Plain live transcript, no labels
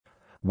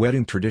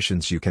Wedding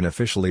traditions you can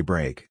officially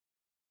break.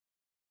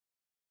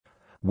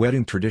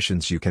 Wedding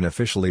traditions you can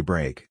officially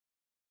break.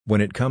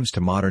 When it comes to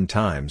modern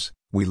times,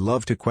 we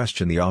love to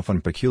question the often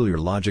peculiar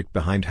logic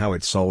behind how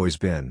it's always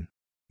been.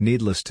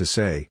 Needless to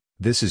say,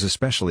 this is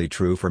especially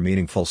true for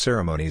meaningful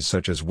ceremonies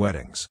such as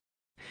weddings.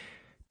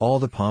 All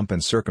the pomp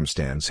and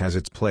circumstance has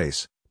its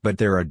place, but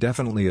there are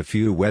definitely a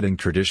few wedding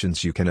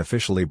traditions you can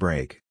officially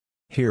break.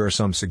 Here are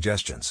some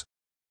suggestions.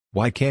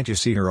 Why can't you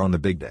see her on the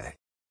big day?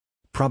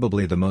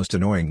 Probably the most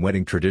annoying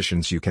wedding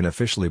traditions you can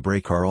officially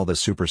break are all the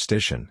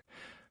superstition,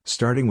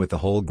 starting with the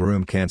whole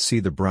groom can't see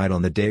the bride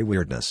on the day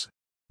weirdness.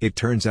 It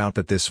turns out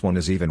that this one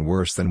is even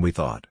worse than we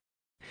thought.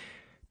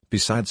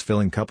 Besides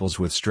filling couples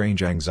with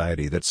strange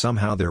anxiety that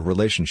somehow their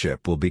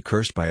relationship will be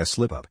cursed by a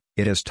slip-up,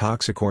 it has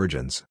toxic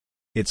origins.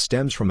 It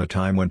stems from a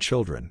time when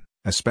children,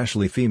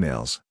 especially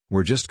females,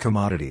 were just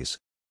commodities.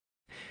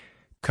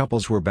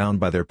 Couples were bound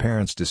by their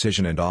parents'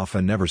 decision and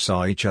often never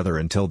saw each other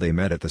until they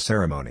met at the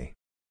ceremony.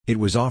 It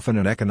was often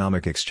an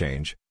economic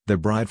exchange, the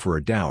bride for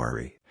a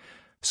dowry.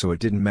 So it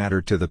didn't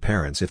matter to the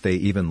parents if they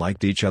even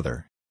liked each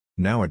other.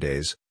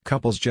 Nowadays,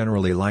 couples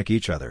generally like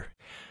each other,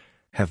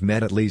 have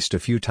met at least a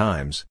few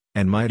times,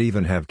 and might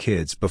even have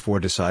kids before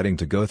deciding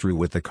to go through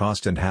with the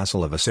cost and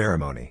hassle of a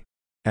ceremony.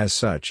 As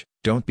such,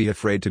 don't be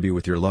afraid to be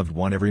with your loved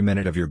one every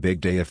minute of your big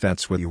day if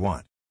that's what you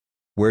want.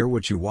 Wear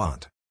what you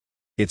want.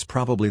 It's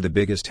probably the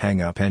biggest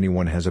hang-up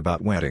anyone has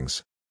about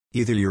weddings.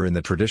 Either you're in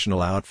the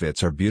traditional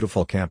outfits or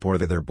beautiful camp or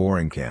they're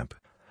boring camp.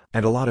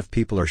 And a lot of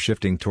people are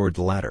shifting toward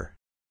the latter.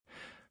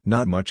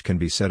 Not much can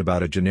be said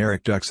about a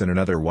generic tux and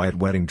another white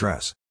wedding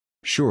dress.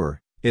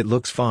 Sure, it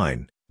looks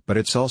fine, but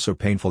it's also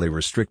painfully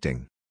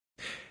restricting.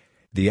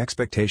 The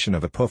expectation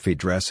of a puffy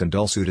dress and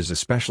dull suit is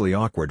especially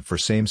awkward for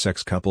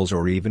same-sex couples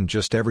or even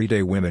just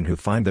everyday women who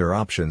find their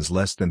options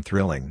less than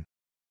thrilling.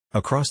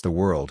 Across the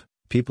world,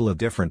 people of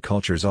different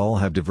cultures all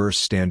have diverse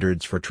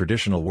standards for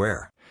traditional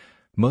wear,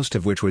 most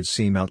of which would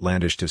seem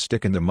outlandish to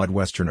stick-in-the-mud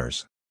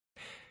Westerners.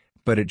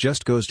 But it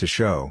just goes to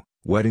show,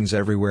 weddings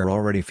everywhere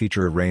already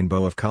feature a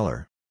rainbow of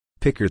color.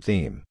 Pick your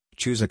theme,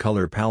 choose a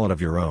color palette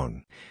of your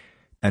own.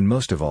 And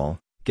most of all,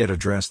 get a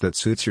dress that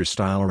suits your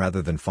style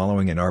rather than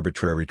following an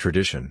arbitrary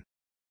tradition.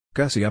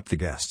 Gussy up the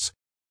guests.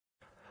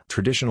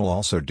 Traditional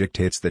also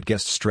dictates that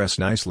guests dress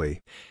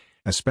nicely,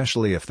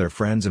 especially if they're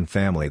friends and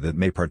family that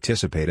may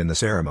participate in the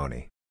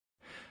ceremony.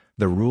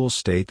 The rules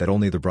state that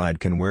only the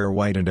bride can wear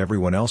white and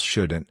everyone else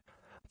shouldn't,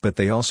 but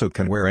they also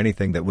can wear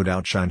anything that would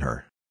outshine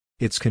her.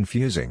 It's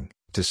confusing,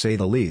 to say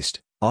the least,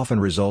 often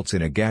results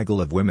in a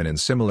gaggle of women in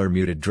similar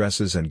muted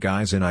dresses and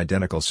guys in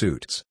identical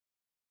suits.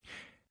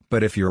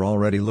 But if you're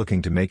already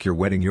looking to make your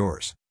wedding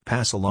yours,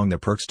 pass along the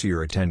perks to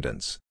your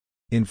attendants.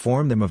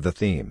 Inform them of the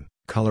theme,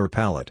 color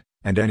palette,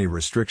 and any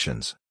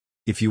restrictions.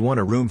 If you want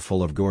a room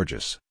full of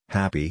gorgeous,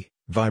 happy,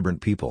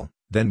 vibrant people,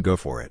 then go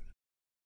for it.